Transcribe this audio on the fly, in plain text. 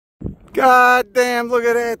God damn, look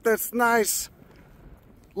at that. That's nice.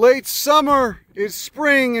 Late summer is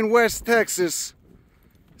spring in West Texas.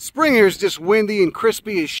 Spring here is just windy and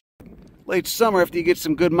crispy as shit. Late summer, after you get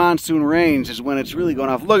some good monsoon rains, is when it's really going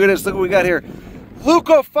off. Look at this. Look what we got here.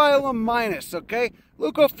 Leucophyllum minus, okay?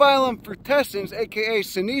 Leucophyllum frutescens, aka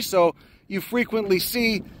Siniso, you frequently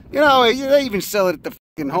see. You know, they even sell it at the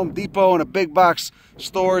fucking Home Depot and a big box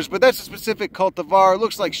stores, but that's a specific cultivar. It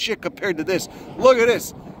looks like shit compared to this. Look at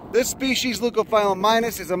this. This species, Leucophyllum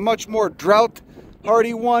minus, is a much more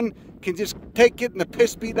drought-hardy one. Can just getting the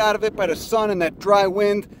piss beat out of it by the sun and that dry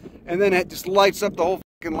wind, and then it just lights up the whole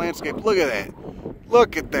fucking landscape. Look at that.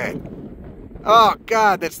 Look at that. Oh,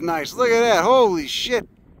 God, that's nice. Look at that. Holy shit.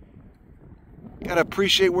 Gotta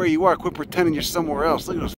appreciate where you are. Quit pretending you're somewhere else.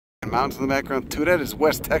 Look at those fucking mountains in the background, too. That is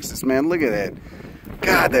West Texas, man. Look at that.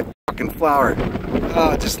 God, that fucking flower.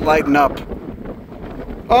 Oh, just lighting up.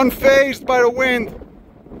 Unfazed by the wind.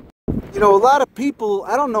 You know, a lot of people,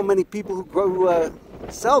 I don't know many people who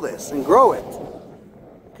sell this and grow it.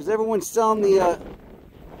 Because everyone's selling the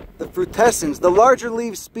frutescens, the larger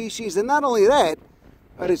leaf species. And not only that,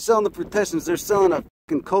 they're selling the frutescens, they're selling a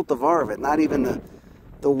fucking cultivar of it, not even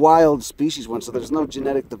the wild species one. So there's no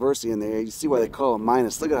genetic diversity in there. You see why they call them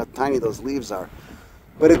minus. Look at how tiny those leaves are.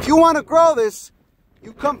 But if you want to grow this,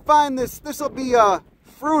 you come find this. This will be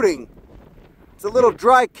fruiting. It's a little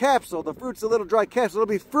dry capsule. The fruit's a little dry capsule. It'll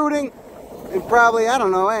be fruiting in probably, I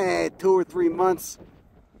don't know, 2 or 3 months.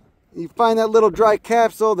 You find that little dry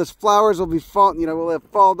capsule. This flowers will be will have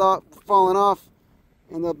fallen off,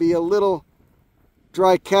 and there'll be a little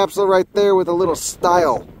dry capsule right there with a little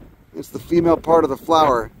style. It's the female part of the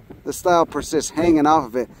flower. The style persists hanging off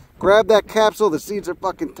of it. Grab that capsule. The seeds are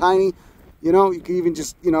fucking tiny. You know, you can even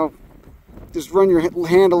just run your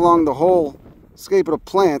hand along the whole scape of the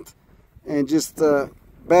plant and just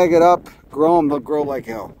bag it up, grow them. They'll grow like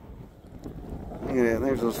hell. Look at that.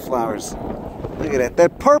 There's those flowers. Look at that.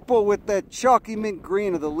 That purple with that chalky mint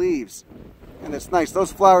green of the leaves. And it's nice.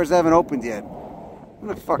 Those flowers haven't opened yet.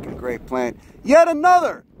 What a fucking great plant. Yet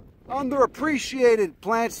another underappreciated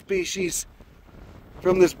plant species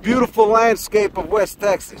from this beautiful landscape of West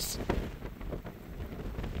Texas.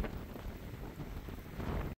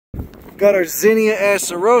 Got our Zinnia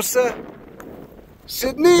acerosa.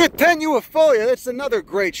 Sydnea tenuifolia. That's another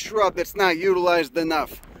great shrub that's not utilized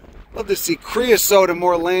enough. Love to see creosote in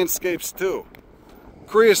more landscapes too.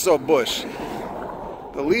 Creosote bush.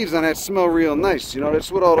 The leaves on that smell real nice. You know, that's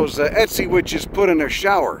what all those Etsy witches put in their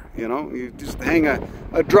shower. You know, you just hang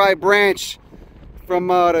a dry branch from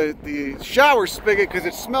the shower spigot because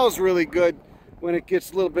it smells really good when it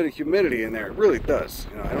gets a little bit of humidity in there. It really does.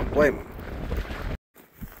 You know, I don't blame them.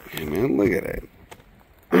 Hey man, look at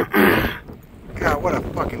that. God, what a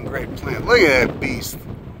fucking great plant. Look at that beast.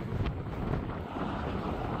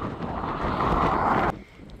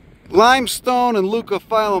 Limestone and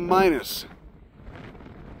Leucophyllum minus.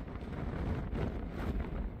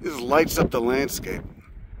 This lights up the landscape.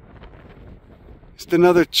 Just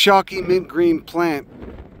another chalky mint green plant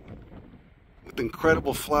with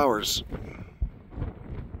incredible flowers.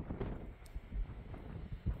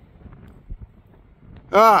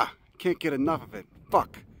 Ah, can't get enough of it.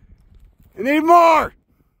 Fuck. I need more!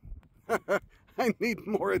 I need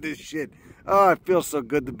more of this shit. Oh, it feels so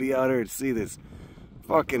good to be out here and see this.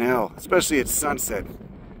 Fucking hell. Especially at sunset.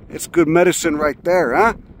 It's good medicine right there,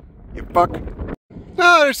 huh? You fuck.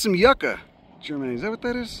 Oh, there's some yucca. Germany. Is that what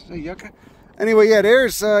that is? Is that yucca? Anyway, yeah,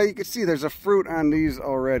 there's, you can see there's a fruit on these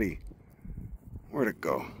already. Where'd it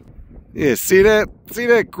go? Yeah, see that? See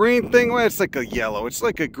that green thing? Well, it's like a yellow. It's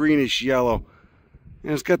like a greenish yellow.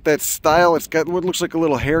 And it's got that style. It's got what looks like a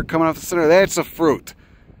little hair coming off the center. That's a fruit.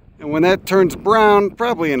 And when that turns brown,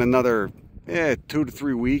 probably in another 2 to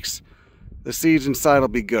 3 weeks, the seeds inside will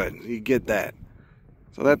be good. You get that.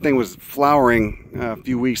 So that thing was flowering a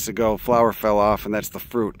few weeks ago. Flower fell off, and that's the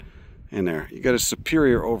fruit in there. You got a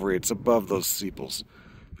superior ovary. It's above those sepals.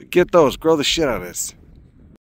 But get those. Grow the shit out of this.